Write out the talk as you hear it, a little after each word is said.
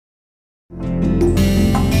So,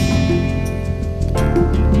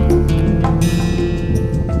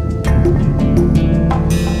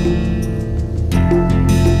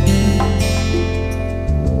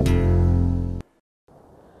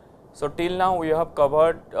 till now we have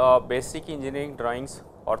covered basic engineering drawings,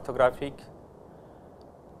 orthographic,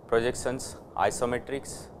 projections,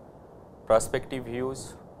 isometrics, perspective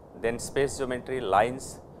views, then space geometry,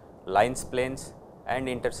 lines, planes and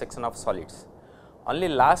intersection of solids. Only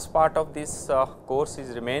last part of this course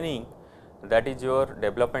is remaining, that is your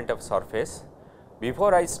development of surface.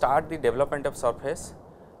 Before I start the development of surface,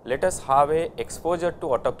 let us have a exposure to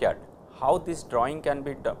AutoCAD, how this drawing can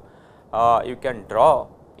be done, you can draw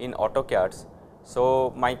in AutoCAD.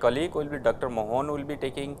 So, my colleague will be Dr. Mohan will be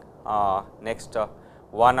taking next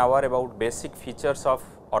 1 hour about basic features of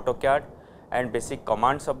AutoCAD and basic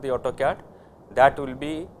commands of the AutoCAD. That will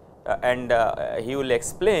be and he will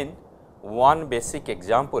explain one basic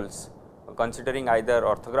examples considering either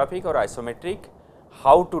orthographic or isometric,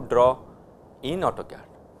 how to draw in AutoCAD.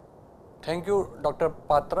 Thank you, Dr.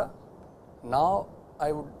 Patra. Now,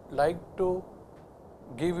 I would like to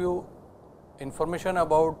give you information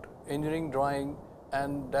about engineering drawing,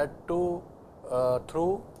 and that too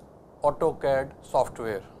through AutoCAD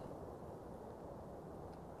software.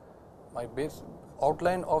 My base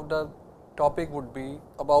outline of the topic would be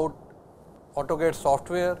about AutoCAD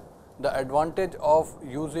software, the advantage of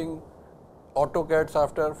using AutoCAD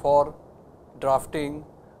software for drafting,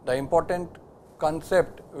 the important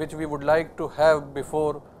concept which we would like to have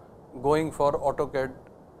before going for AutoCAD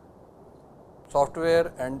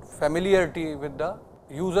software, and familiarity with the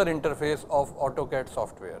user interface of AutoCAD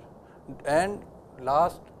software, and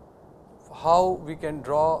last, how we can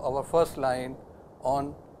draw our first line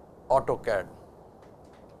on AutoCAD.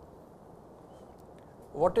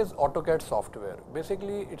 What is AutoCAD software?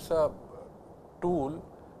 Basically, it's a tool.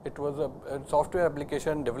 It was a software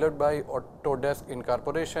application developed by Autodesk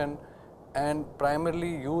Incorporation and primarily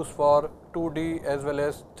used for 2D as well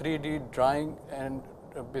as 3D drawing and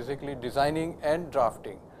basically designing and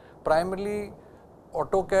drafting. Primarily,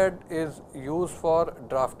 AutoCAD is used for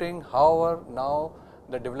drafting. However, now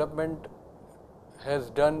the development has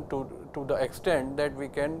done to the extent that we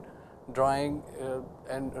can drawing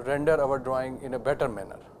and render our drawing in a better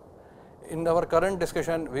manner. In our current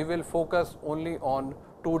discussion, we will focus only on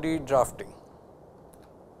 2D drafting.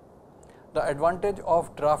 The advantage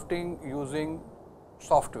of drafting using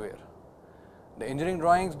software. The engineering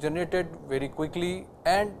drawings generated very quickly,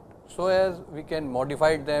 and so as we can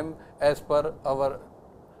modify them as per our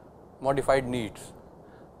modified needs.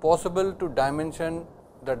 Possible to dimension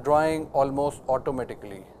the drawing almost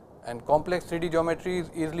automatically, and complex 3D geometry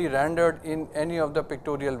is easily rendered in any of the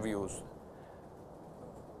pictorial views.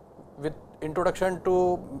 With introduction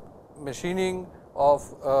to machining of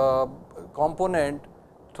component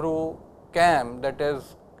through CAM, that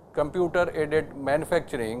is computer aided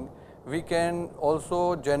manufacturing, we can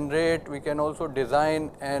also generate, we can also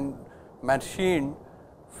design and machine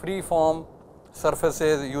free-form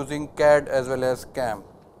surfaces using CAD as well as CAM.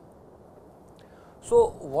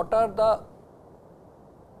 So, what are the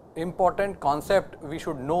important concepts we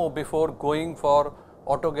should know before going for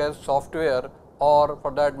AutoCAD software, or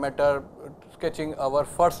for that matter sketching our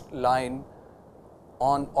first line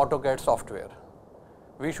on AutoCAD software?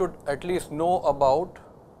 We should at least know about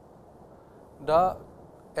the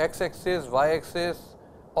x-axis, y-axis,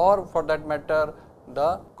 or for that matter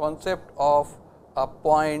the concept of a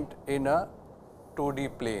point in a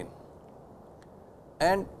 2D plane.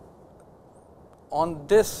 And on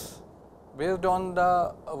this, based on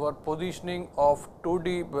our positioning of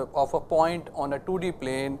 2D of a point on a 2D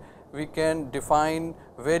plane, we can define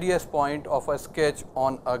various points of a sketch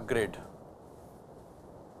on a grid.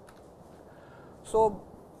 So,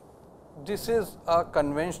 this is a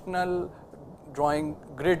conventional drawing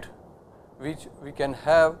grid which we can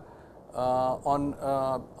have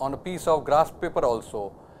on a piece of graph paper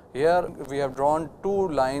also. Here we have drawn two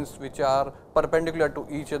lines which are perpendicular to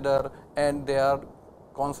each other, and they are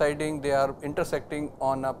coinciding, they are intersecting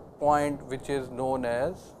on a point which is known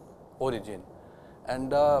as origin.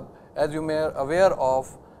 And as you may are aware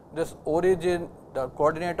of, this origin, the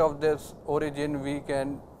coordinate of this origin we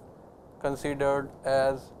can consider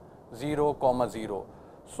as 0, 0.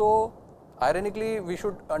 So, ironically, we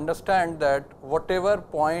should understand that whatever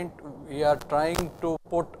point we are trying to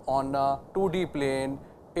put on a 2D plane,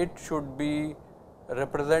 it should be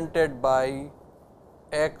represented by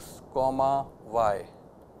x, y,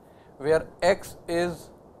 where x is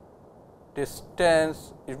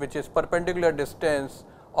distance which is perpendicular distance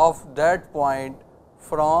of that point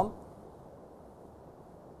from,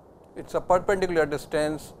 it is a perpendicular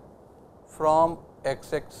distance from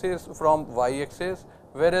x axis, from y axis,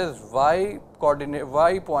 whereas y coordinate,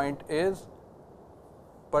 y point is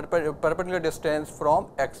perpendicular distance from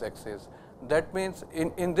x axis. That means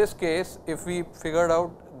in this case, if we figured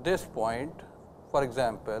out this point, for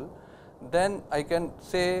example, then I can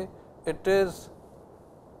say it is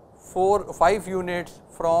 5 units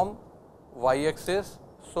from y axis.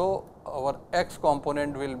 So, our x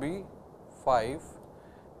component will be 5,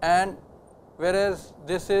 and whereas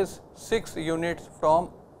this is 6 units from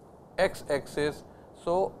x axis.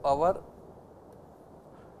 So, our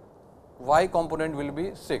y component will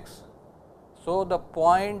be 6. So, the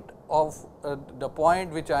point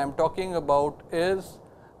which I am talking about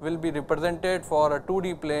will be represented for a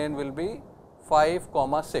 2D plane will be 5,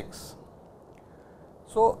 6.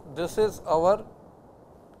 So, this is our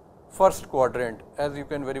first quadrant, as you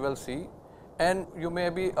can very well see, and you may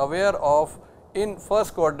be aware of, in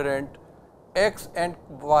first quadrant x and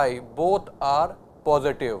y both are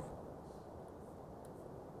positive.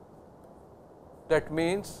 That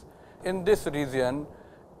means in this region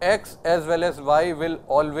x as well as y will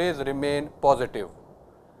always remain positive.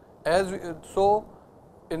 So,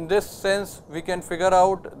 in this sense we can figure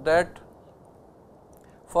out that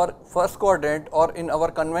for first quadrant, or in our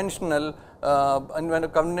conventional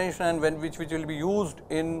which will be used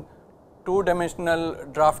in 2-dimensional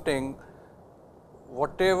drafting,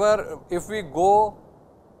 whatever, if we go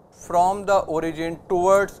from the origin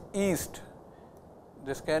towards east,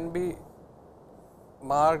 this can be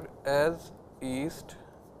marked as east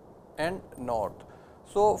and north.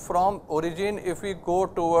 So, from origin if we go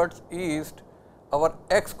towards east, our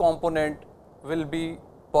x component will be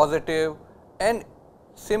positive, and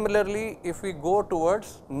similarly if we go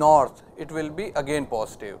towards north, it will be again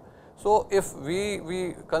positive. So, if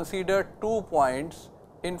we consider 2 points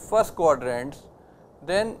in first quadrants,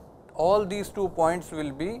 then all these 2 points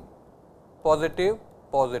will be positive,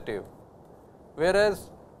 positive. Whereas,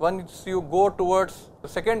 once you go towards the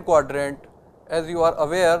second quadrant, as you are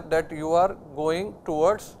aware that you are going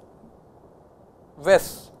towards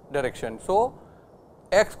west direction. So,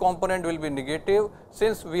 x component will be negative,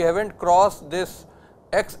 since we have not crossed this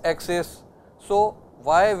x axis. So,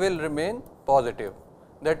 y will remain positive.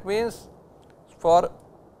 That means, for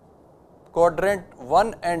quadrant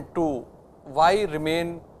 1 and 2, y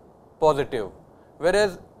remain positive,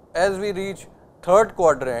 whereas as we reach third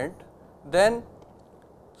quadrant, then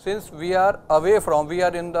since we are away from, we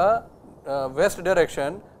are in the west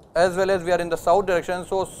direction as well as we are in the south direction.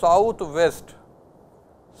 So, southwest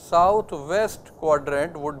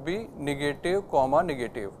quadrant would be negative,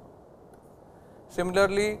 negative.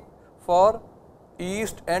 Similarly, for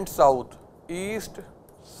east and south,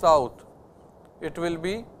 south, it will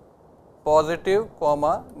be positive,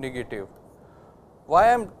 negative. Why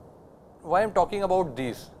I am talking about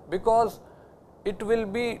these? Because it will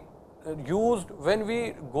be used when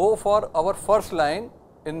we go for our first line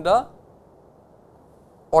in the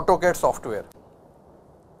AutoCAD software.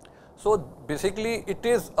 So, basically it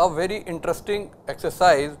is a very interesting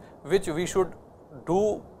exercise which we should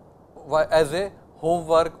do as a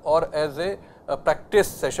homework or as a practice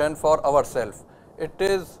session for ourselves. It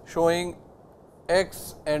is showing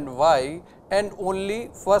x and y and only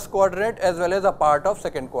first quadrant as well as a part of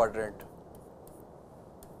second quadrant.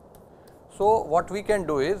 So, what we can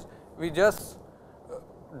do is we just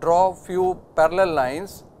draw few parallel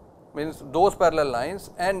lines, means those parallel lines,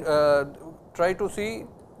 and try to see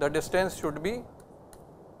the distance should be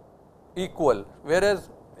equal, whereas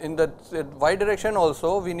in the y direction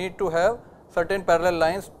also we need to have certain parallel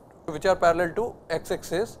lines which are parallel to x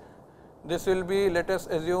axis. This will be, let us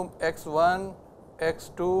assume, x1,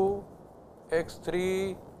 x2,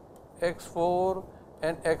 x3, x4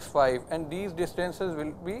 and x5, and these distances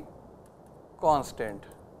will be constant,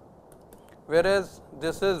 whereas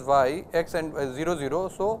this is y, x and 0, 0.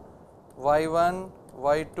 So, y1,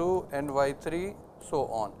 y2 and y3, so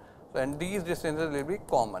on, and these distances will be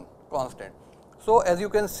constant. So, as you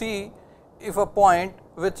can see, if a point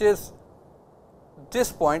which is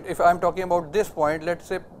this point, if I am talking about this point, let us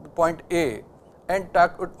say point A, and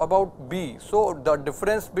talk about B. So, the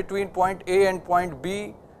difference between point A and point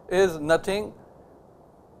B is nothing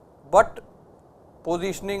but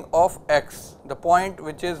positioning of x. The point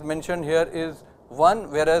which is mentioned here is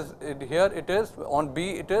 1, whereas here it is on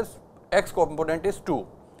B, it is x component is 2.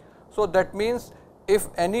 So, that means if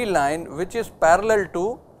any line which is parallel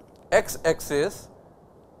to x axis,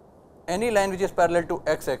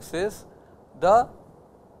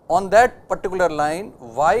 on that particular line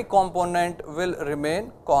y component will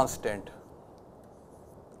remain constant,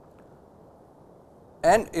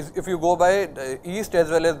 and if you go by the east as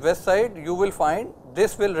well as west side, you will find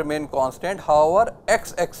this will remain constant. However,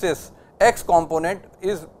 x axis, x component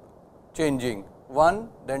is changing, 1,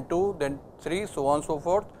 then 2, then 3, so on so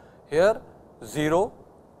forth. Here 0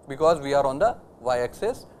 because we are on the y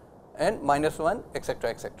axis, and -1, etc.,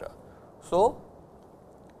 etc. So,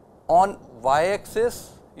 on y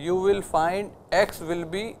axis you will find x will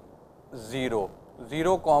be 0,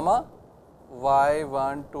 0 comma y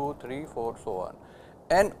 1, 2, 3, 4, so on,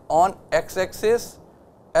 and on x axis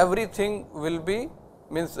everything will be,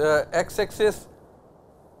 means x axis,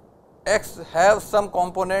 x have some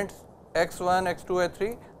components x1, x2,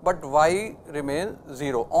 x3, but y remains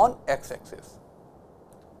 0 on x axis.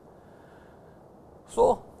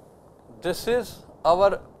 So, this is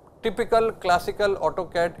our typical classical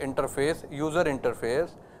AutoCAD interface, user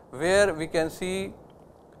interface, where we can see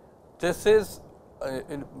this is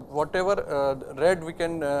in whatever red we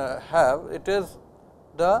can have, it is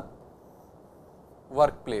the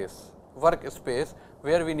workspace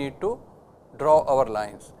where we need to draw our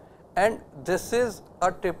lines, and this is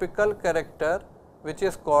a typical character which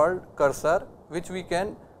is called cursor, which we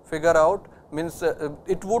can figure out, means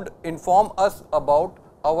it would inform us about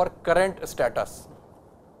our current status.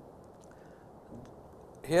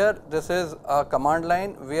 Here this is a command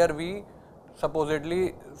line where we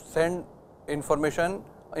supposedly send information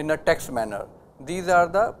in a text manner. These are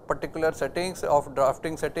the particular settings of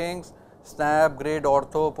drafting settings, snap, grid,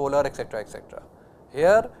 ortho, polar, etc., etc.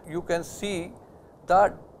 Here you can see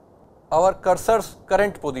that our cursor's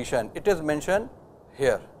current position, it is mentioned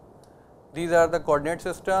here. These are the coordinate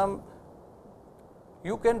system.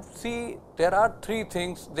 You can see there are 3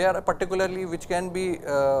 things, they are particularly which can be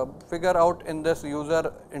figured out in this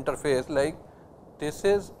user interface, like this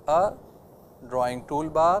is a drawing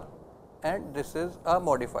toolbar and this is a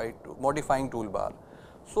modifying toolbar.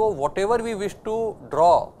 So, whatever we wish to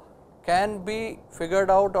draw can be figured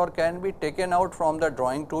out or can be taken out from the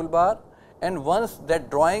drawing toolbar, and once that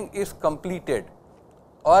drawing is completed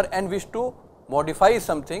or and wish to modify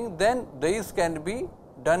something, then these can be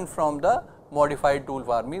done from the modified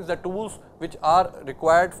toolbar, means the tools which are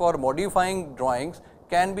required for modifying drawings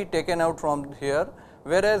can be taken out from here.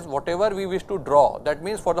 Whereas, whatever we wish to draw, that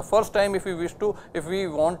means for the first time if we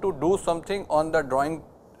want to do something on the drawing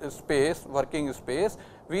space, working space,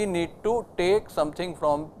 we need to take something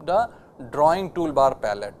from the drawing toolbar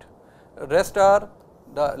palette. Rest are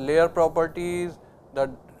the layer properties, the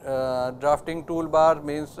drafting toolbar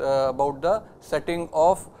means about the setting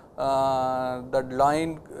of the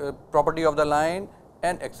line, property of the line,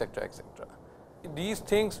 and etc., etc. These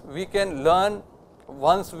things we can learn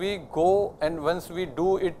once we go and once we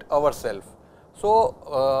do it ourselves.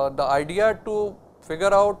 So, the idea to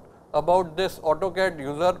figure out about this AutoCAD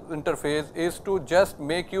user interface is to just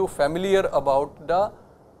make you familiar about the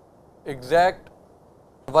exact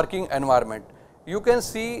working environment. You can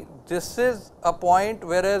see this is a point,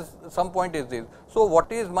 whereas some point is this. So, what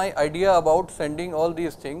is my idea about sending all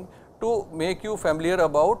these things to make you familiar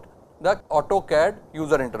about the AutoCAD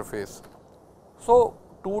user interface. So,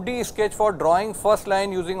 2D sketch for drawing first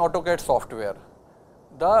line using AutoCAD software.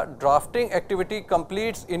 The drafting activity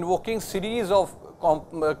completes invoking series of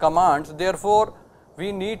commands. Therefore,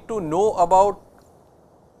 we need to know about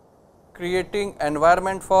creating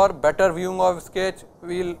environment for better viewing of sketch.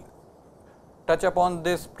 We will touch upon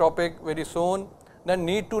this topic very soon. Then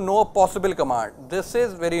need to know possible command. This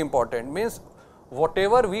is very important, means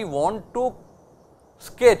whatever we want to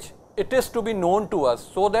sketch, it is to be known to us,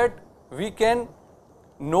 so that we can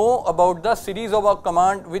know about the series of a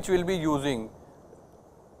command which we will be using.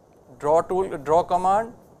 Draw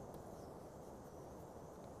command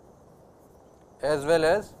as well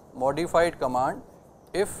as modified command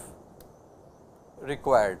if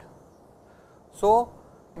required. So,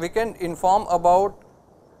 we can inform about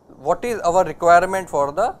what is our requirement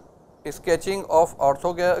for the sketching of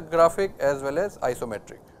orthographic as well as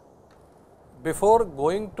isometric. Before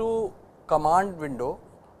going to command window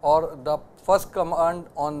or the first command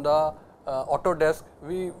on the Autodesk,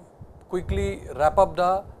 we quickly wrap up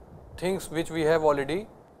the things which we have already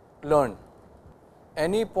learned.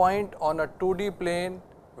 Any point on a 2D plane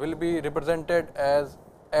will be represented as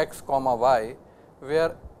x comma y,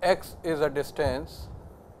 where x is a distance.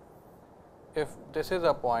 If this is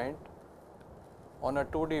a point on a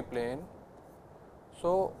 2D plane,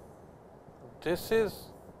 so this is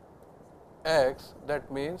x,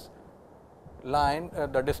 that means line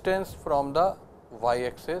the distance from the y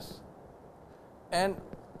axis, and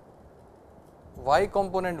y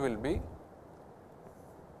component will be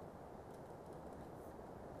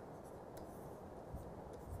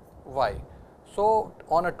y. So,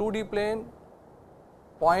 on a 2D plane,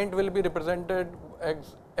 point will be represented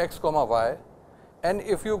x comma y, and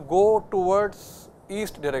if you go towards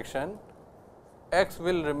east direction, x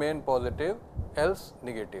will remain positive, else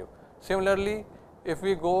negative. Similarly, if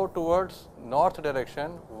we go towards north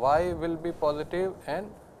direction, y will be positive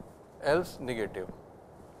and else negative.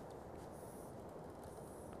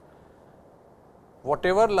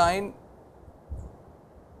 Whatever line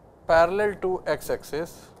parallel to x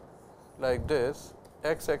axis like this,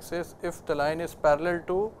 x axis, if the line is parallel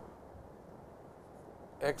to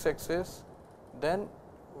x axis, then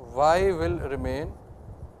y will remain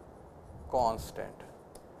constant,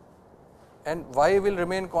 and y will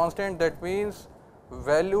remain constant, that means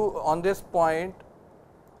value on this point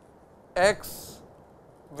x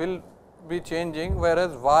will be changing,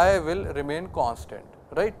 whereas y will remain constant,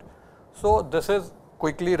 right. So, this is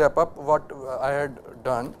quickly wrap up what I had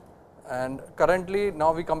done, and currently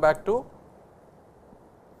now we come back to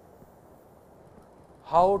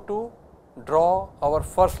how to draw our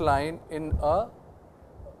first line in a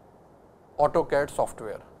AutoCAD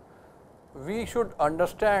software. We should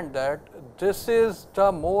understand that this is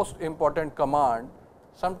the most important command.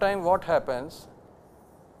 Sometimes what happens,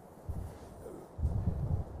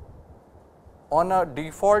 on a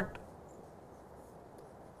default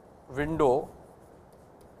window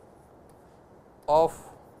of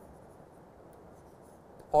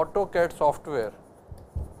AutoCAD software,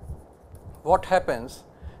 what happens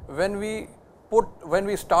when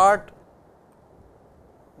we start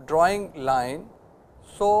drawing line,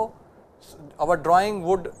 so our drawing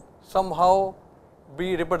would somehow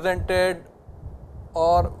be represented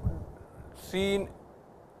or seen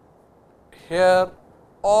here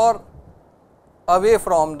or away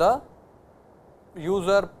from the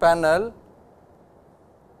user panel,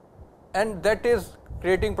 and that is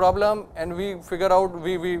creating problem, and we figure out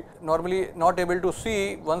we normally not able to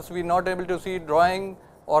see. Once we not able to see drawing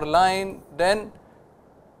or line, then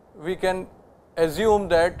we can assume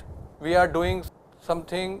that we are doing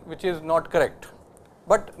something which is not correct,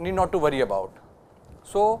 but need not to worry about.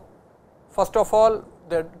 So, first of all,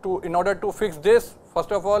 in order to fix this,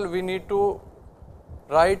 first of all we need to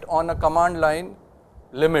write on a command line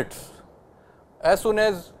limits. As soon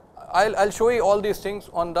as I'll show you all these things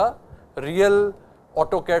on the real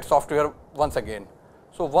AutoCAD software once again.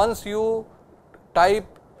 So, once you type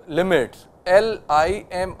limits,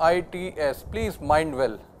 LIMITS, please mind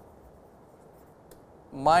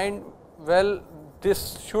well,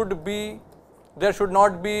 this should be, there should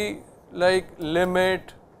not be like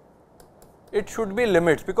limit, it should be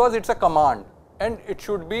limits, because it's a command and it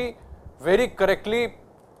should be very correctly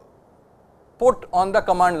put on the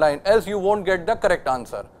command line, else you won't get the correct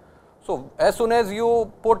answer. So, as soon as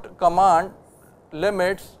you put command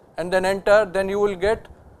limits and then enter, then you will get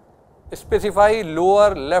specify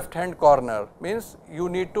lower left hand corner, means you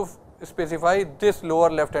need to specify this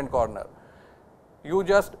lower left hand corner. You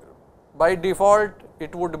just by default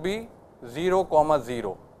it would be 0,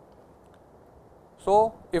 0.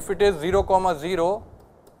 So, if it is 0, 0,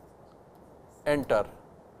 enter.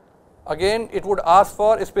 Again it would ask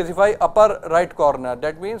for specify upper right corner,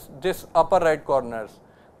 that means this upper right corners.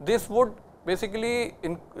 This would basically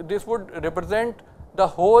this would represent the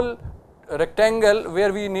whole rectangle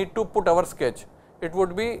where we need to put our sketch. It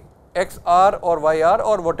would be XR or YR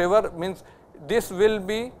or whatever, means this will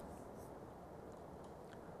be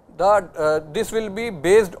the this will be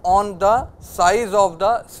based on the size of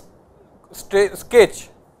the sketch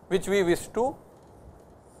which we wish to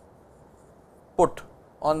put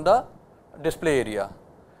on the display area.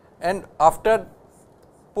 And after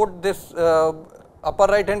put this upper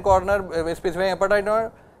right hand corner, specifying upper right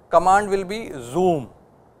corner, command will be zoom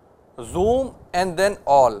and then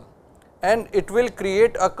all, and it will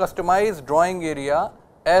create a customized drawing area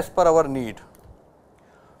as per our need.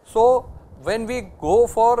 So, when we go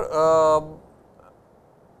for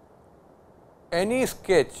any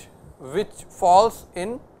sketch which falls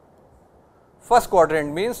in first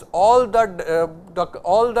quadrant, means all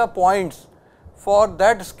the points for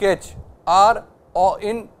that sketch are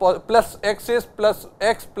in plus axis plus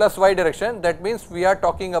x plus y direction, that means we are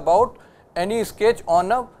talking about any sketch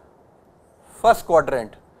on a first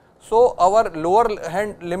quadrant. So, our lower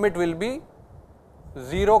hand limit will be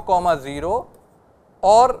 0, 0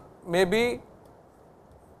 or maybe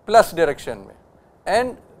plus direction,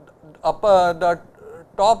 and the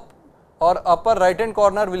top or upper right hand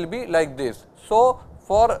corner will be like this. So,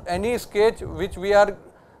 for any sketch which we are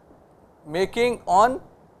making on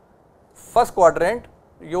first quadrant,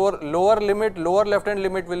 your lower left hand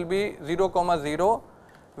limit will be 0, 0,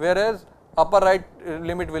 whereas upper right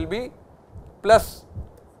limit will be plus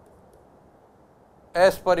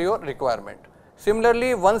as per your requirement.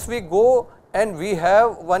 Similarly, once we go and we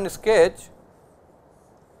have one sketch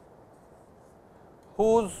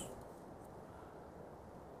whose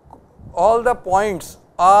all the points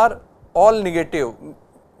are all negative,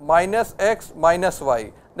 minus x minus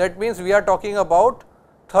y. That means we are talking about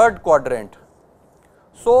third quadrant.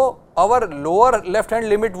 So our lower left hand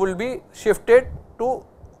limit will be shifted to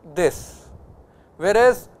this,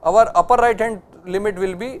 whereas our upper right hand limit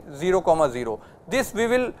will be 0, 0. This we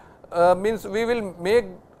will means we will make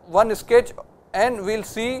one sketch and we will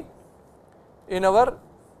see in our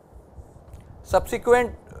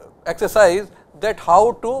subsequent exercise that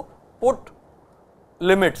how to put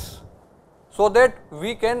limits, so that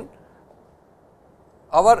we can,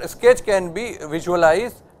 our sketch can be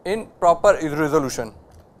visualized in proper resolution.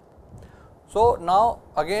 So now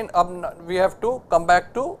again we have to come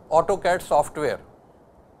back to AutoCAD software.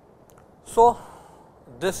 So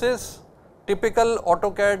this is typical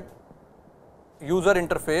AutoCAD user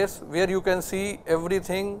interface where you can see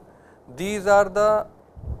everything. These are the,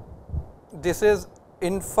 this is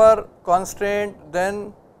infer constraint,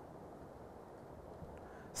 then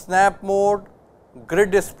snap mode, grid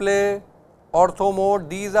display, ortho mode.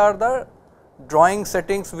 These are the drawing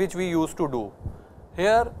settings which we used to do.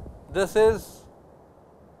 Here this is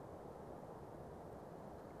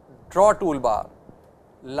draw toolbar,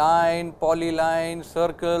 line, polyline,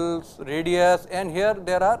 circles, radius, and here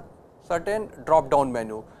there are certain drop down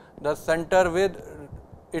menu. The center with,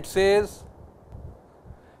 it says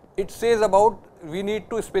about we need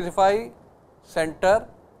to specify center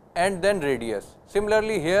and then radius.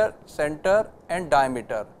 Similarly here center and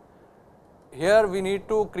diameter. Here we need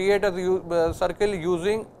to create a circle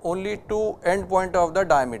using only two end point of the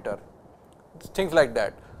diameter, things like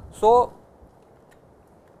that. So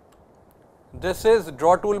this is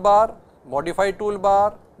draw toolbar, modify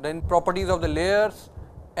toolbar, then properties of the layers,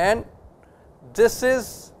 and this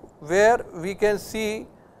is where we can see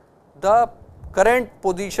the current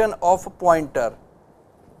position of a pointer.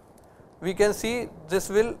 We can see this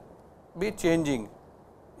will be changing.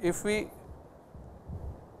 If we,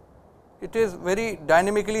 it is very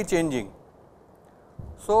dynamically changing.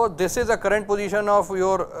 So this is the current position of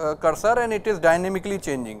your cursor and it is dynamically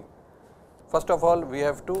changing. First of all, we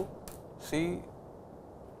have to see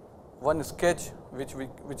one sketch which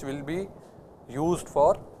will be used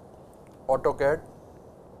for AutoCAD.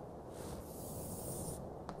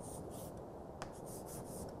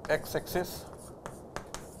 X axis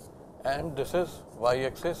and this is y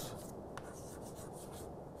axis,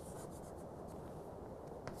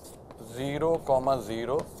 0,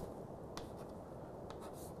 0,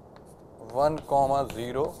 1,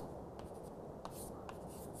 0,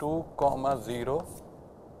 2, 0,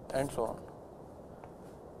 and so on.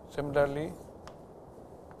 Similarly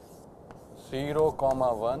 0,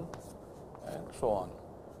 1, and so on.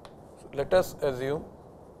 So let us assume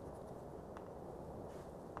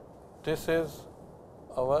this is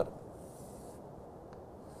our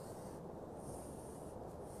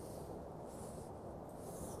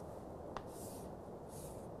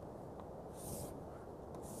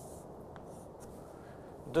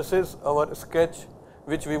sketch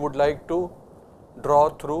which we would like to draw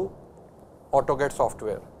through AutoCAD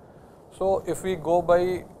software. So if we go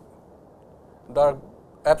by the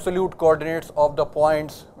absolute coordinates of the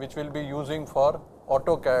points which we will be using for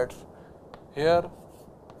AutoCAD, here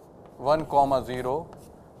 1, 0,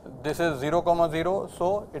 this is 0, 0,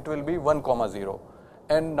 so it will be 1, 0,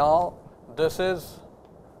 and now this is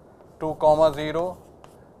 2, 0,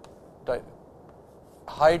 the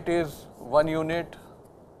height is 1 unit.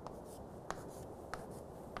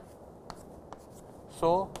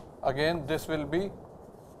 So again this will be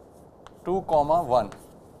 2, 1.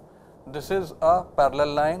 This is a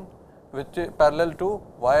parallel line which is parallel to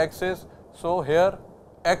y axis. So here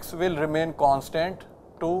x will remain constant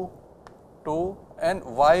 2, 2, and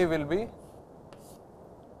y will be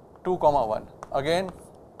 2, 1. Again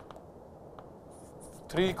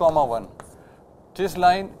 3, 1. This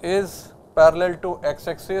line is parallel to x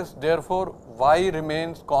axis, therefore y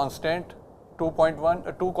remains constant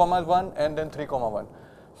 2.1, 2, 1, and then 3, 1.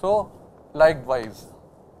 So likewise.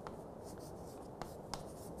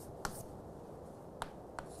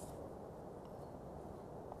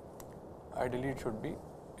 Ideally it should be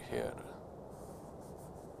here.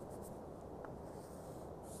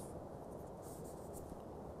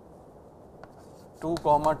 Two,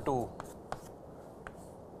 2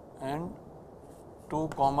 and 2,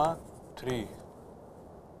 3.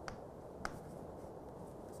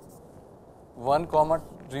 1,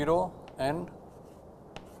 0 and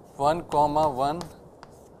 1, 1,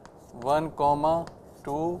 1,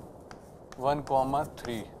 2, 1,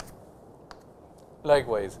 3.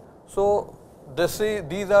 Likewise. So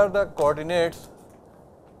these are the coordinates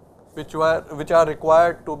which are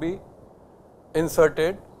required to be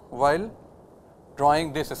inserted while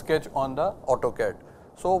drawing this sketch on the AutoCAD.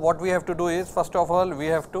 So what we have to do is, first of all, we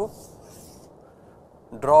have to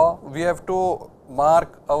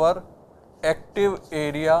mark our active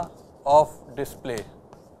area of display.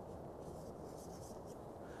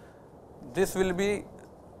 This will be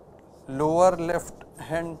lower left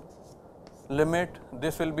hand limit,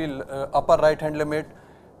 this will be upper right hand limit.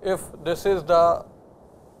 If this is the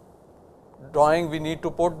drawing we need to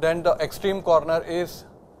put, then the extreme corner is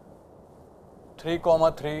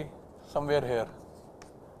 3,3 somewhere here.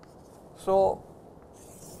 So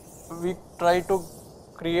we try to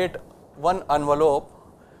create one envelope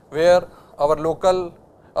where our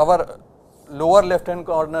lower left hand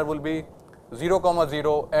corner will be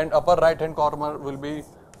 0,0 and upper right hand corner will be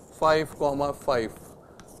 5,5.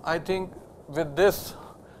 I think with this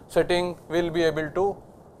setting we will be able to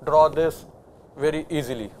draw this very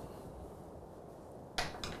easily.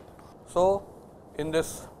 So in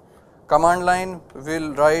this command line we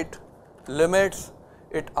will write limits.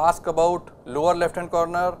 It asks about lower left hand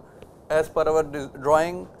corner. As per our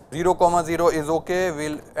drawing, 0,0 is okay, we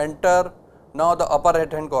will enter. Now the upper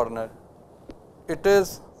right hand corner, it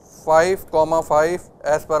is 5,5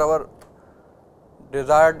 as per our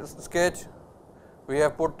desired sketch. We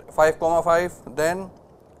have put 5,5, then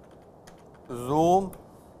zoom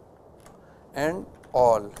and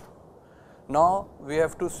all. Now we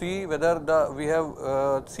have to see whether we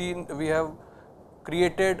have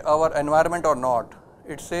created our environment or not.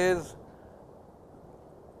 It says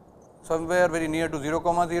somewhere very near to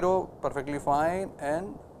 0,0, perfectly fine,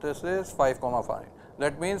 and this is 5,5.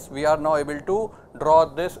 That means we are now able to draw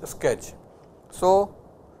this sketch. So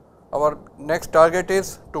our next target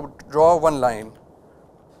is to draw one line.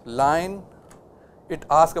 It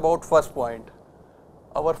asks about first point.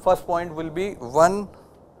 Our first point will be 1,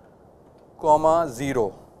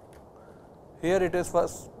 0. Here it is,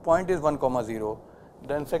 first point is 1, 0.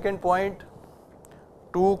 Then second point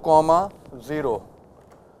 2, 0.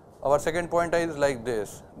 Our second point is like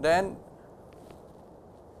this. Then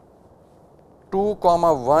 2,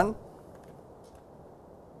 1.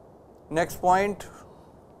 Next point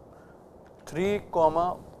 3,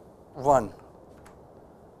 1.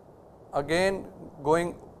 Again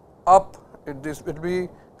going up, it will be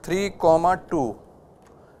 3, 2.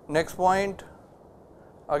 Next point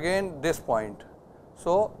again this point.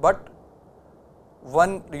 So but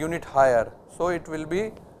 1 unit higher. So it will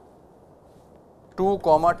be 2,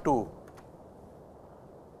 2.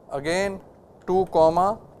 Again 2,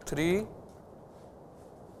 3.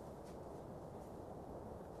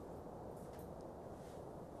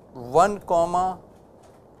 One,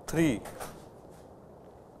 3.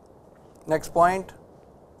 Next point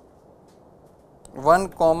 1,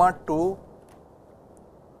 2.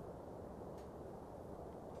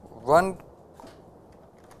 1,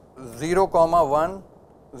 0, 1,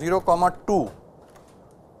 0, 2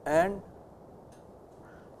 and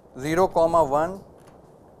 0, 1.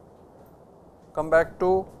 Come back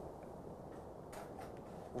to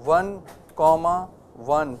 1,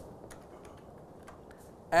 1.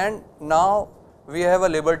 And now we have a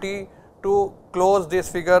liberty to close this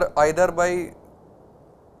figure either by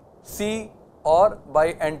C or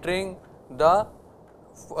by entering the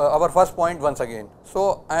our first point once again.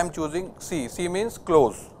 So I am choosing C. C means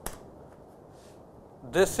close.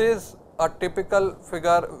 This is a typical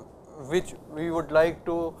figure which we would like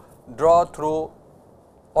to draw through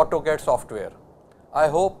AutoCAD software. I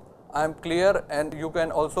hope I am clear and you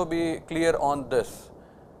can also be clear on this.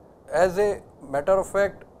 As a matter of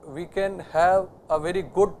fact, we can have a very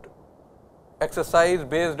good exercise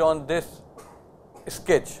based on this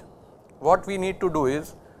sketch. What we need to do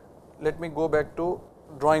is, let me go back to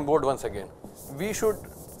drawing board once again. We should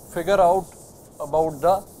figure out about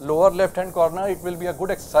the lower left hand corner. It will be a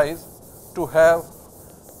good exercise to have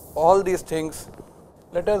all these things.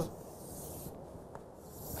 Let us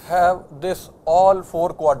have this all 4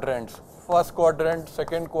 quadrants: first quadrant,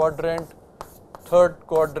 second quadrant, third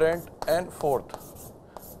quadrant and fourth.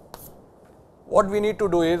 What we need to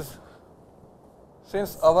do is,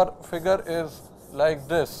 since our figure is like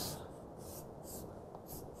this,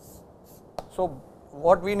 so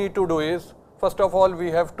what we need to do is, first of all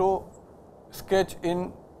we have to sketch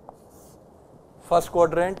in first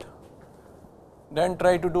quadrant, then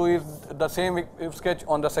try to do is the same sketch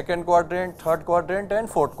on the second quadrant, third quadrant and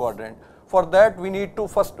fourth quadrant. For that we need to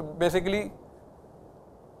first basically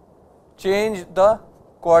change the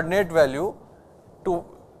coordinate value to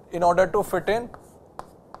in order to fit in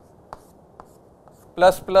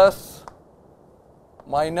plus plus,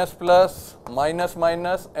 minus plus, minus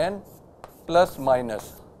minus and plus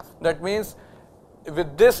minus. That means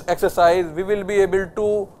with this exercise we will be able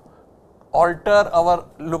to alter our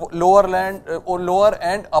lower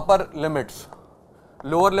and upper limits,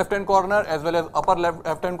 lower left hand corner as well as upper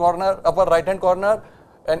left hand corner, upper right hand corner,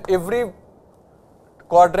 and every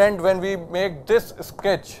quadrant when we make this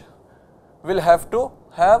sketch will have to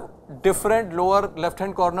have different lower left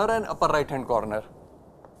hand corner and upper right hand corner.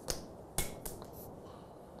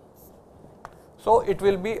 So it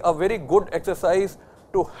will be a very good exercise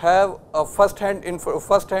to have a first hand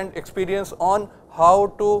experience on how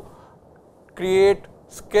to create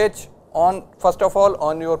sketch on, first of all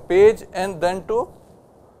on your page and then to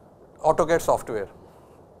AutoCAD software.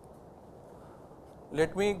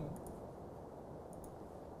 Let me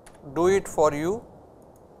do it for you.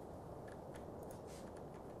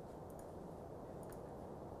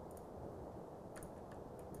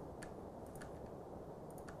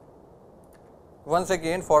 Once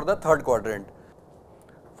again for the third quadrant.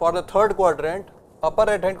 For the third quadrant, upper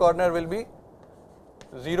right hand corner will be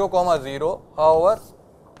 0, 0, however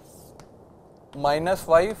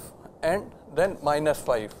 -5 and then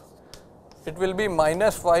 -5. It will be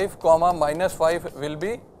 -5, -5 will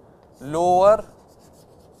be lower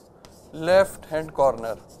left hand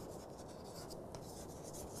corner.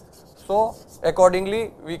 So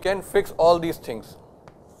accordingly we can fix all these things.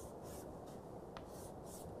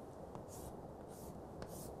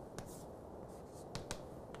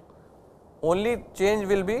 Only change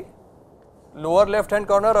will be lower left hand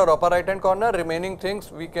corner or upper right hand corner, remaining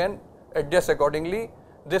things we can adjust accordingly.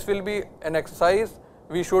 This will be an exercise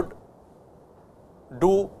we should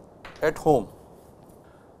do at home.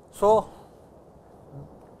 So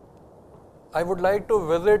I would like to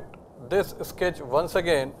visit this sketch once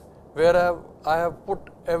again, where I have put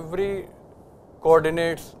every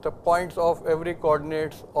coordinates, the points of every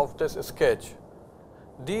coordinates of this sketch.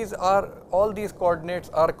 All these coordinates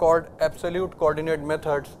are called absolute coordinate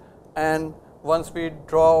methods, and once we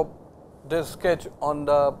draw this sketch on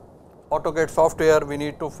the AutoCAD software, we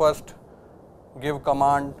need to first give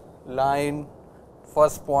command line,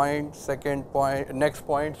 first point, second point, next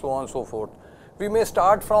point, so on and so forth. We may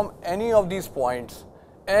start from any of these points,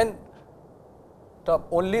 and the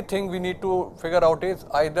only thing we need to figure out is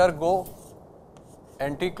either go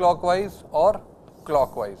anti-clockwise or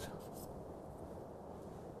clockwise.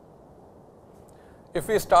 If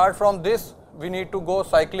we start from this, we need to go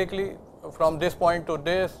cyclically from this point to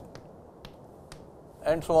this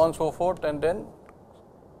and so on and so forth, and then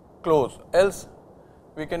close. Else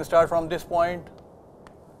we can start from this point,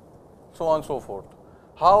 so on and so forth.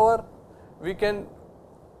 However, we can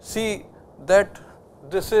see that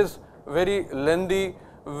this is very lengthy,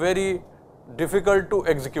 very difficult to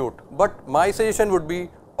execute, but my suggestion would be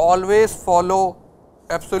always follow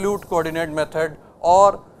absolute coordinate method,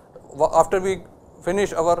 or after we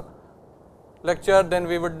finish our lecture, then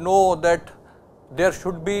we would know that there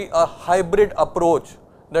should be a hybrid approach.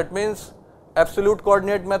 That means absolute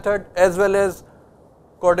coordinate method as well as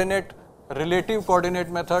relative coordinate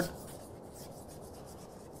method,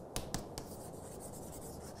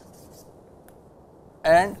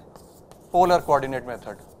 and polar coordinate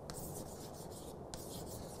method.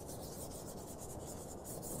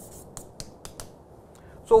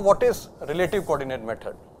 So what is relative coordinate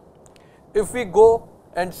method? If we go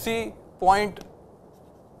and see point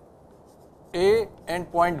A and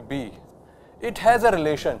point B, it has a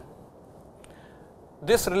relation.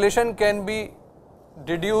 This relation can be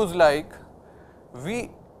deduced like we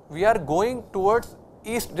are going towards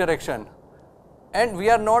east direction and we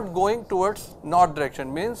are not going towards north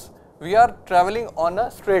direction, means we are traveling on a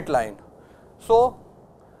straight line. So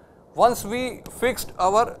once we fixed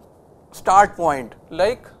our start point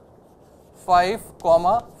like 5,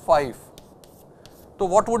 5, so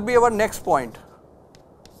what would be our next point?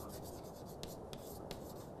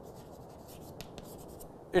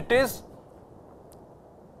 It is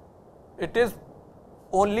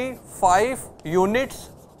only 5 units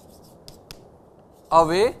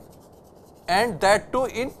away, and that too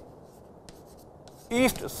in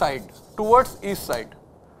east side, towards east side.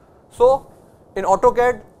 So in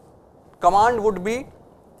AutoCAD, command would be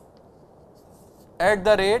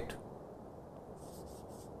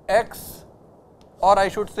 @x, or I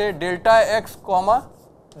should say delta x comma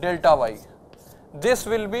delta y. This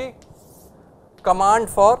will be command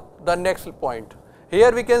for the next point.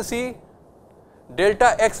 Here we can see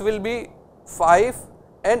delta x will be 5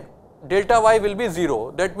 and delta y will be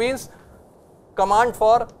 0. That means command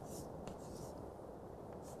for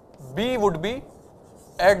B would be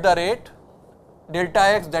 @delta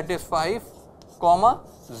x, that is 5,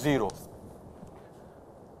 0.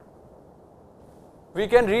 We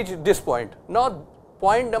can reach this point. Now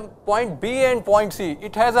point B and point C,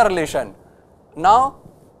 it has a relation. Now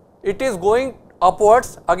it is going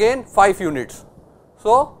upwards again 5 units.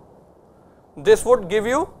 So this would give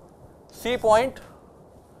you, C point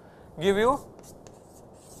give you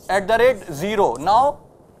at the rate 0. Now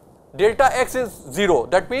delta x is 0,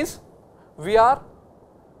 that means we are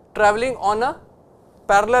traveling on a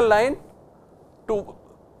parallel line to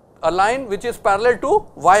a line which is parallel to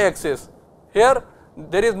y axis. Here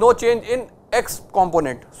there is no change in x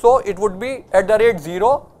component, so it would be at the rate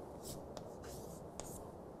 0.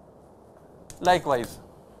 Likewise,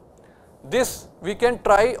 this we can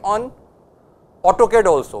try on AutoCAD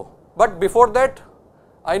also, but before that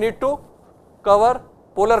I need to cover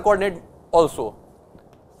polar coordinate also.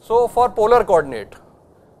 So for polar coordinate,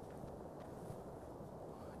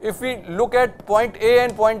 if we look at point A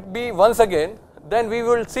and point B once again, then we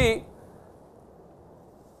will see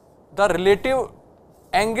the relative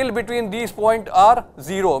angle between these points are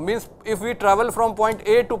 0, means if we travel from point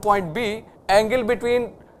A to point B, angle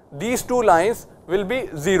between these two lines will be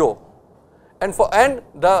 0, and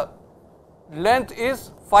the length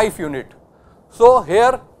is 5 unit. So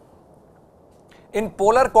here in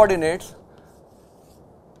polar coordinates,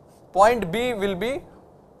 point B will be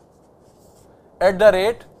at the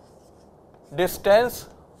rate distance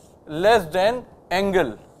less than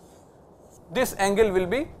angle. This angle will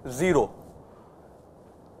be 0.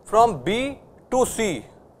 From B to C,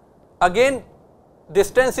 again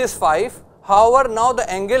distance is 5, however now the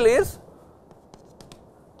angle is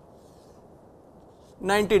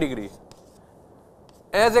 90 degree.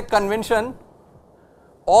 As a convention,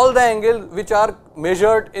 all the angles which are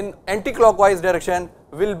measured in anti-clockwise direction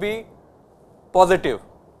will be positive.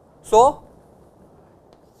 So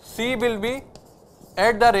C will be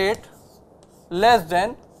at the rate less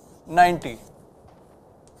than 90,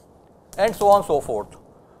 and so on so forth.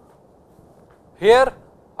 Here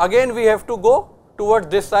again we have to go towards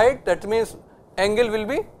this side, that means angle will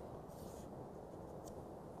be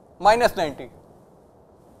minus 90.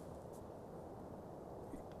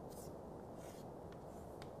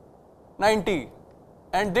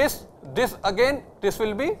 And this again, this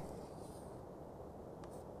will be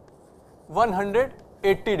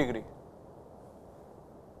 180 degree.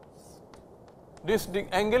 This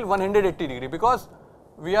angle 180 degree, because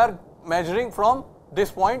we are measuring from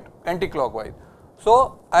this point anti-clockwise.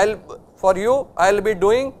 So I'll be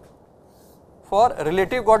doing for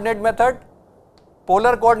relative coordinate method,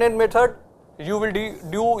 polar coordinate method, you will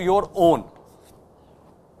do your own.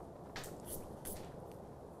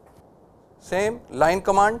 Same line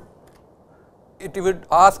command, it would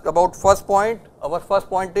ask about first point. Our first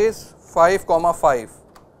point is 5, 5.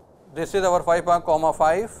 This is our 5,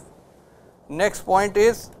 5. Next point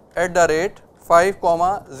is at the rate 5,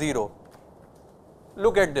 0.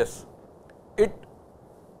 Look at this.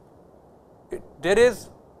 There is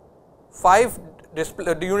 5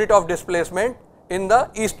 unit of displacement in the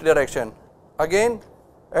east direction. Again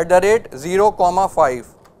at the rate 0, 5.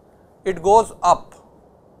 It goes up,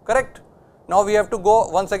 correct? Now we have to go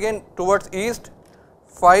once again towards east,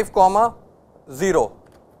 5, 0.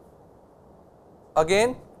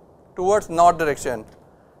 Again towards north direction,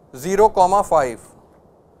 0, 5.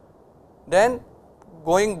 Then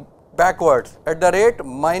going backwards at the rate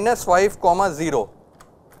minus 5, 0.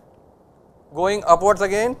 Going upwards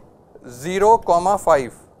again 0,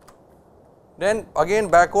 5. Then again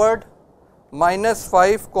backward minus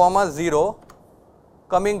 5, 0.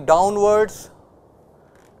 Coming downwards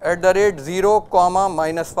at the rate 0,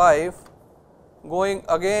 minus 5, going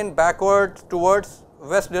again backward towards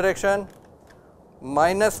west direction,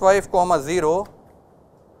 minus 5, 0,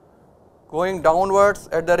 going downwards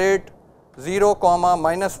at the rate 0,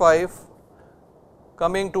 minus 5,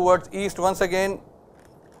 coming towards east once again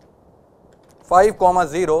 5,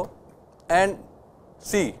 0 and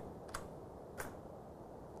C,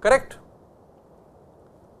 correct?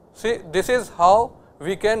 See, this is how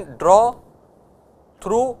we can draw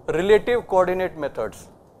through relative coordinate methods.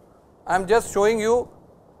 I am just showing you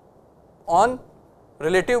on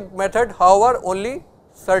relative method, however only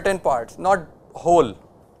certain parts, not whole.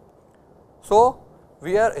 So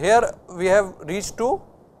we are here, we have reached to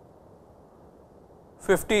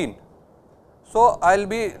 15. So I will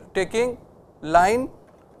be taking line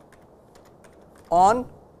on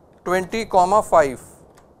 20, 5.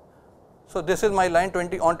 So this is my line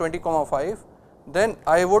 20 on 20, 5. Then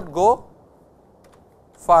I would go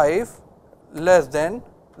 5 less than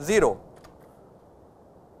 0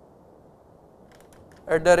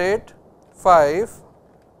 at the rate 5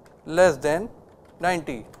 less than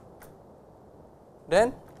 90,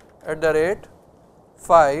 then at the rate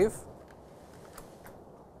 5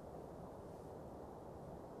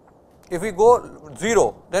 if we go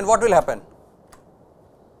 0, then what will happen?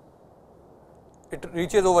 It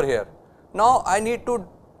reaches over here. Now I need to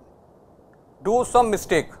do some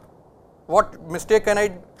mistake. What mistake can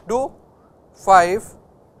I do? 5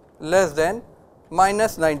 less than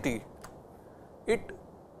minus 90. It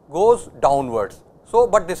goes downwards. So,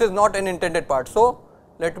 but this is not an intended part. So,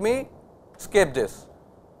 let me escape this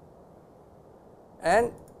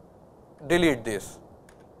and delete this.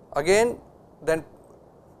 Again, then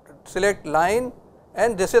select line,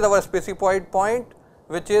 and this is our specified point,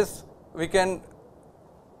 which is we can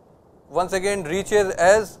once again reaches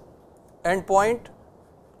as endpoint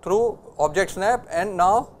through object snap, and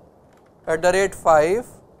now at the rate 5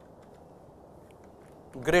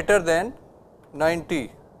 greater than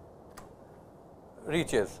 90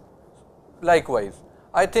 reaches. Likewise,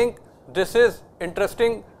 I think this is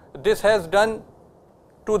interesting. This has done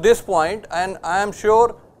to this point, and I am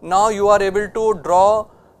sure now you are able to draw.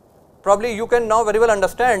 Probably you can now very well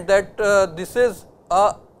understand that this is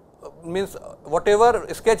a means whatever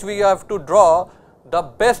sketch we have to draw, the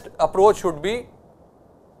best approach should be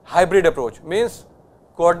hybrid approach, means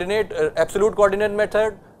coordinate absolute coordinate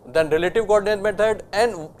method, then relative coordinate method,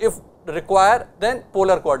 and if require then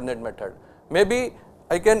polar coordinate method. Maybe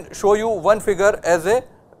I can show you one figure as an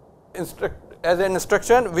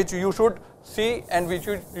instruction which you should see and which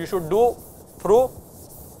you should do through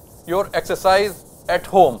your exercise at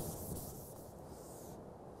home.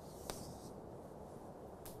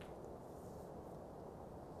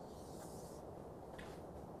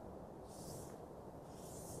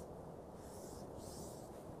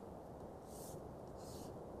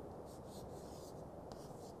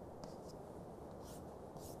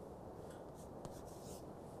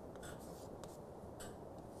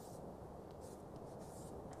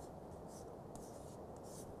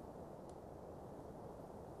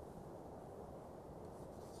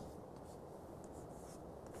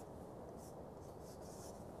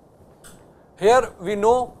 Here we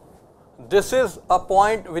know this is a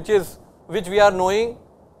point which we are knowing,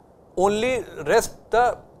 only rest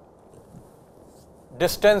the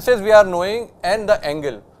distances we are knowing and the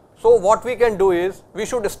angle. So what we can do is we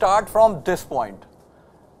should start from this point.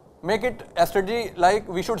 Make it a strategy like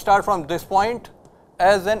we should start from this point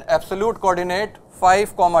as an absolute coordinate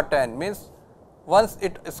 5, 10, means once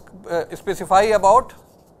it specify about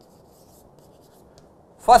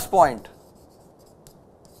first point,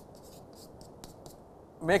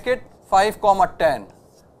 make it 5, 10,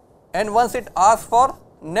 and once it asks for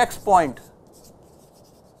next point.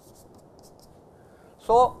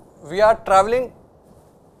 So we are traveling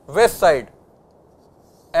west side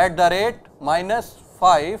at the rate minus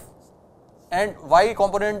 5 and y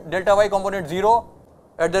component delta y component 0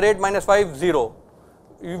 at the rate minus 5 0.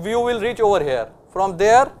 You will reach over here. From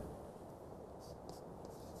there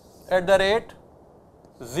at the rate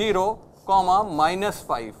 0, minus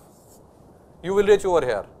 5. You will reach over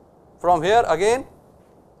here. From here again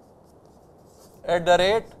at the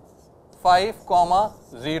rate 5,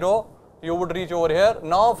 0, you would reach over here.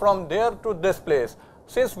 Now from there to this place,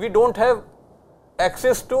 since we don't have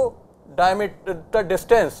access to diameter, the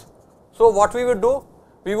distance, so what we would do?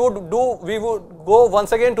 We would go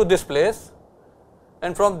once again to this place,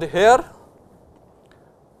 and from here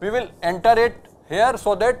we will enter it here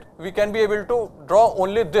so that we can be able to draw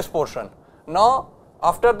only this portion. Now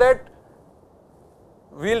after that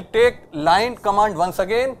we will take line command once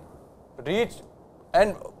again, reach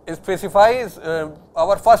and specifies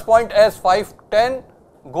our first point as 5, 10,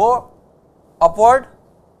 go upward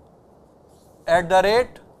at the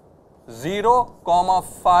rate 0,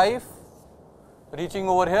 5, reaching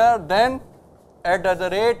over here, then at the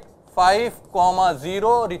rate 5,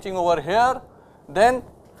 0, reaching over here, then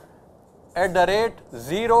at the rate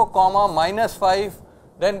 0, minus 5,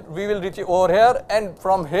 then we will reach over here, and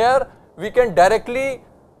from here we can directly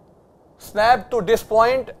snap to this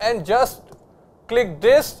point and just click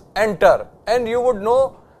this, enter, and you would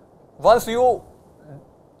know once you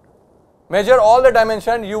measure all the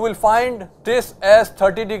dimension, you will find this as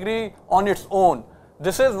 30 degree on its own.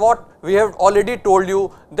 This is what we have already told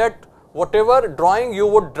you, that whatever drawing you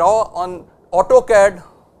would draw on AutoCAD,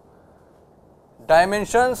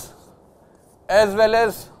 dimensions as well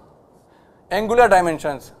as angular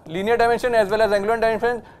dimensions, linear dimension as well as angular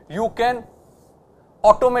dimensions, you can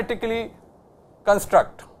automatically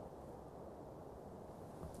construct.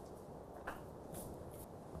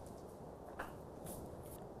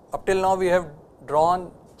 Up till now we have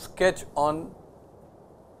drawn sketch on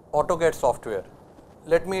AutoCAD software.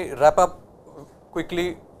 Let me wrap up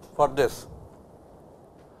quickly for this.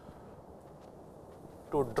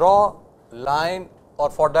 To draw line, or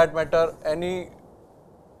for that matter any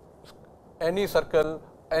any circle,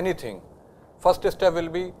 anything. First step will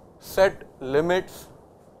be set limits,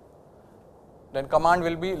 then command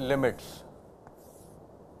will be limits.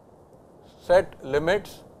 Set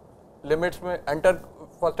limits, limits may enter,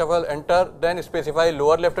 first of all enter, then specify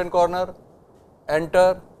lower left hand corner,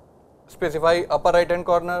 enter, specify upper right hand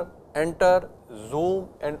corner, enter, zoom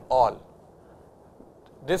and all.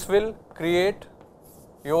 This will create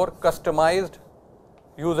your customized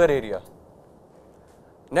user area.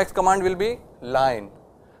 Next command will be line.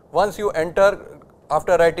 Once you enter,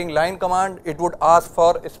 after writing line command, it would ask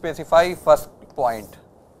for specify first point.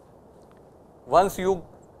 Once you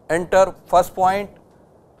enter first point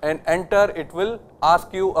and enter, it will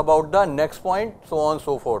ask you about the next point, so on and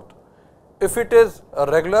so forth. If it is a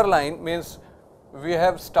regular line, means we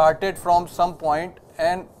have started from some point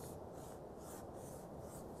and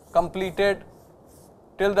completed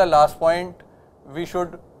till the last point, we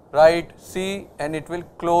should write C and it will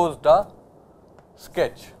close the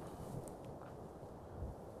sketch.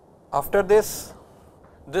 After this,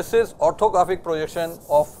 this is orthographic projection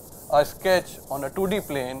of a sketch on a 2D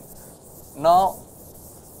plane. Now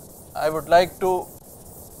I would like to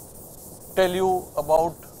tell you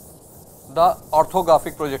about the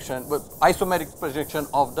orthographic projection, isometric projection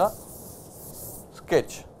of the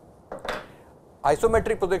sketch.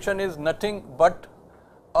 Isometric projection is nothing but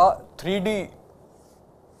a 3D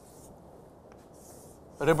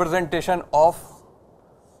representation of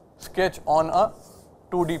sketch on a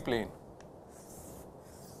 2D plane.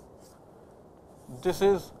 This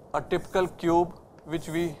is a typical cube which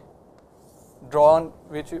we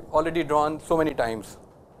already drawn so many times.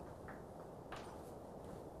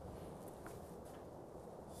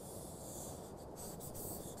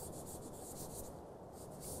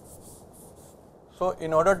 So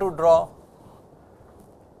in order to draw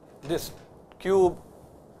this cube,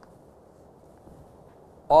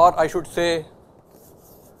 or I should say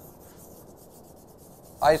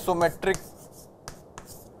isometric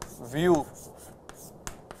view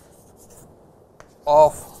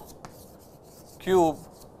of cube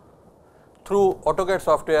through AutoCAD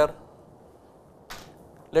software,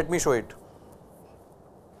 let me show it.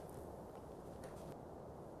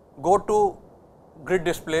 Go to grid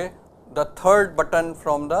display, the third button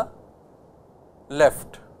from the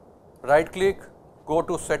left, right click, go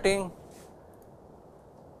to setting,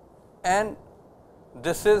 and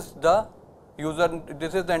this is the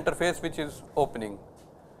interface which is opening.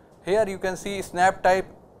 Here you can see snap type,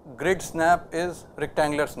 grid snap is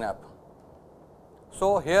rectangular snap.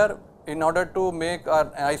 So here, in order to make an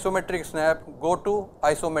isometric snap, go to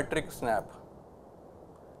isometric snap.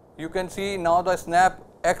 You can see now the snap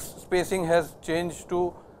X spacing has changed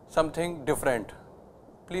to something different.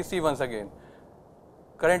 Please see once again.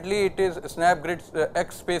 Currently it is snap grid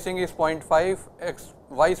X spacing is 0.5,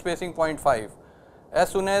 Y spacing 0.5. As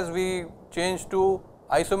soon as we change to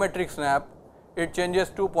isometric snap, it changes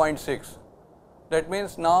to 0.6. That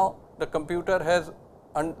means now the computer has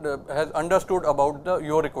understood about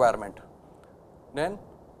your requirement. Then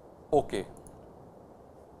OK.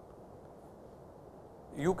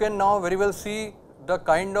 You can now very well see the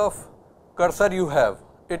kind of cursor you have.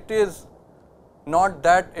 It is not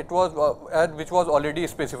that it was which was already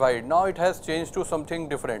specified. Now it has changed to something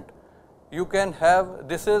different. You can have,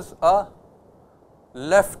 this is a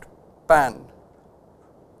left pan.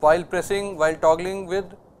 While toggling with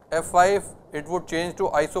F5, it would change to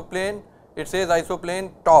isoplane. It says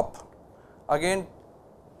isoplane top. Again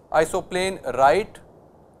isoplane right,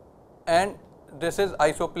 and this is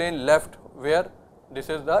isoplane left, where this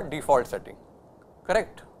is the default setting.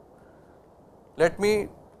 Correct? Let me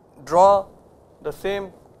draw the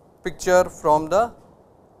same picture from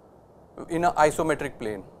in an isometric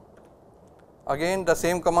plane. Again the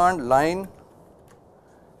same command, line,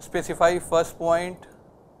 specify first point,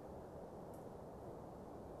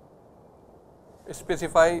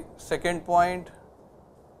 specify second point,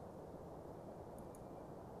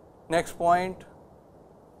 next point,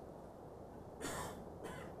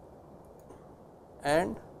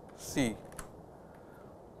 and C.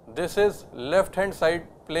 This is left hand side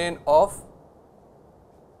plane of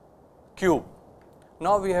cube.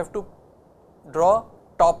 Now we have to draw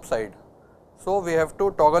top side. So we have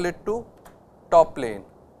to toggle it to top plane.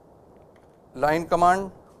 Line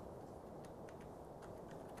command,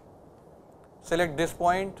 select this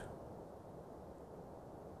point,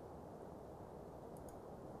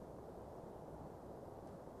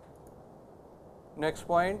 next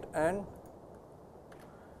point, and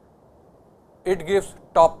it gives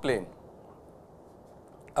top plane.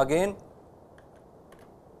 Again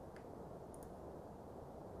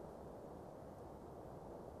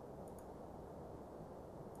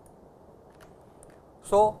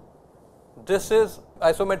So, this is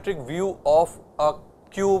isometric view of a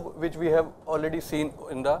cube which we have already seen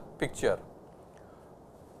in the picture.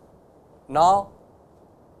 Now,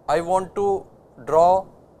 I want to draw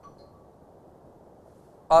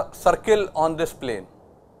a circle on this plane.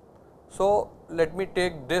 So, let me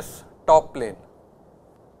take this top plane.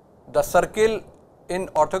 The circle in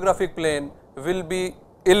orthographic plane will be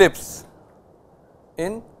ellipse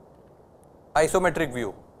in isometric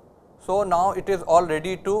view. So, now it is all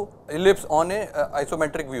ready to ellipse on a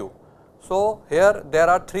isometric view. So, here there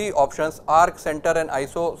are three options: arc, center and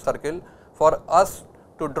iso circle. For us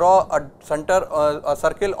to draw a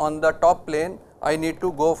circle on the top plane, I need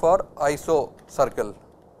to go for iso circle.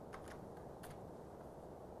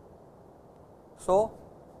 So,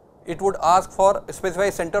 it would ask for specify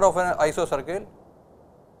center of an iso circle,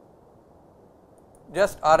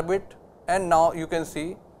 just orbit, and now you can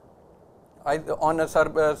see on a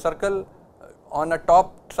circle on a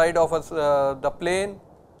top side of the plane,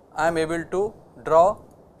 I am able to draw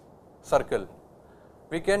circle.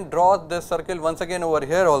 We can draw this circle once again over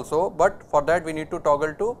here also, but for that we need to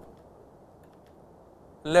toggle to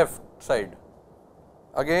left side.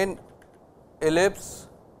 Again ellipse,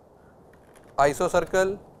 iso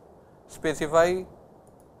circle, specify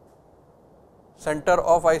center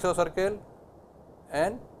of iso circle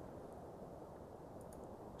and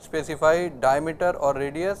specify diameter or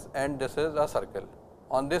radius, and this is a circle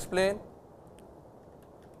on this plane.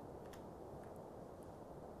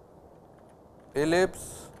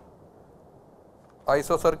 Ellipse,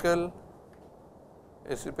 iso circle,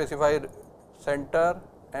 specify center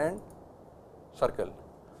and circle.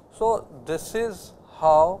 So, this is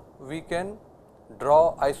how we can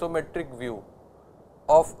draw isometric view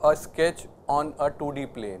of a sketch on a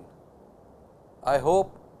 2D plane. I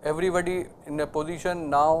hope everybody in a position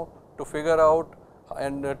now to figure out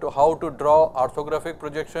and to how to draw orthographic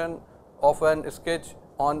projection of an sketch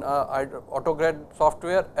on AutoCAD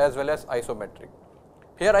software as well as isometric.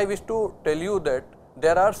 Here I wish to tell you that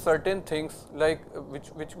there are certain things like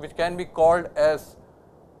which can be called as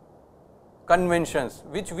conventions,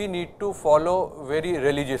 which we need to follow very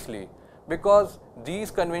religiously, because these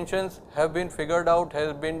conventions have been figured out,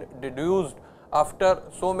 has been deduced after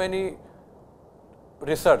so many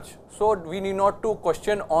research. So, we need not to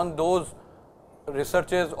question on those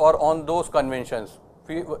researches or on those conventions.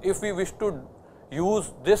 If we wish to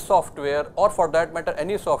use this software, or for that matter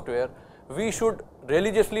any software, we should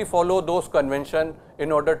religiously follow those conventions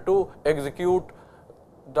in order to execute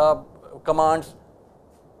the commands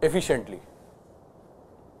efficiently.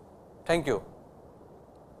 Thank you.